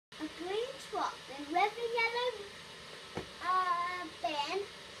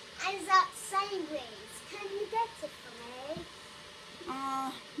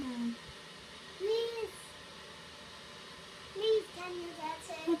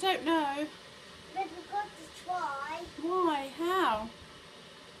don't know. But we've got to try. Why? How?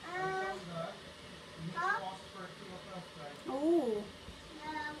 Oh.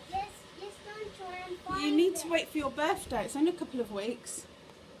 Let's go and try and find You need it. to wait for your birthday. It's only a couple of weeks.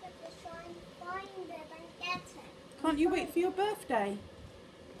 Let's try and find it and get it. Can't you wait for your birthday?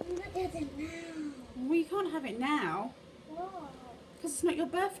 I'm not getting it now. Well, you can't have it now. Whoa. Because it's not your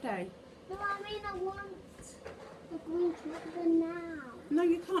birthday. No, I mean I want the green truck now. No,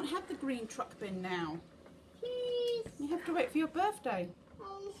 you can't have the green truck bin now. Please. You have to wait for your birthday.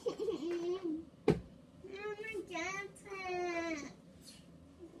 Oh. I'm not getting it.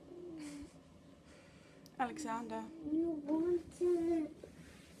 Alexander. You want it.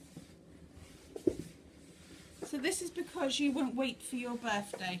 So this is because you won't wait for your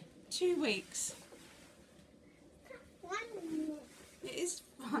birthday. 2 weeks. One minute. It is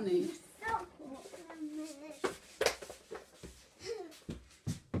funny.